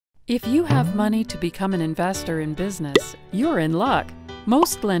If you have money to become an investor in business, you're in luck.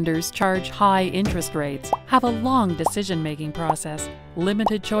 Most lenders charge high interest rates, have a long decision-making process,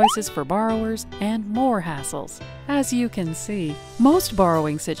 limited choices for borrowers, and more hassles. As you can see, most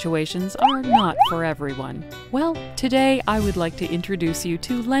borrowing situations are not for everyone. Well, today I would like to introduce you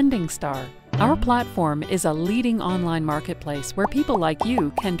to LendingStar. Our platform is a leading online marketplace where people like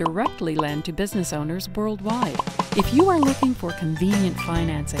you can directly lend to business owners worldwide. If you are looking for convenient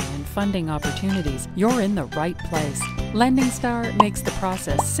financing and funding opportunities, you're in the right place. LendingStar makes the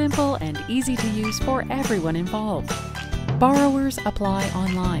process simple and easy to use for everyone involved. Borrowers apply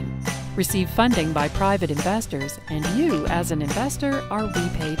online, receive funding by private investors, and you, as an investor, are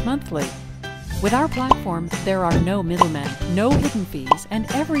repaid monthly. With our platform, there are no middlemen, no hidden fees, and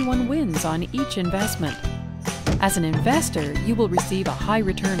everyone wins on each investment. As an investor, you will receive a high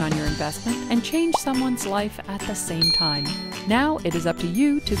return on your investment and change someone's life at the same time. Now it is up to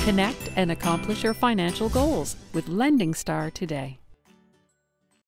you to connect and accomplish your financial goals with LendingStar today.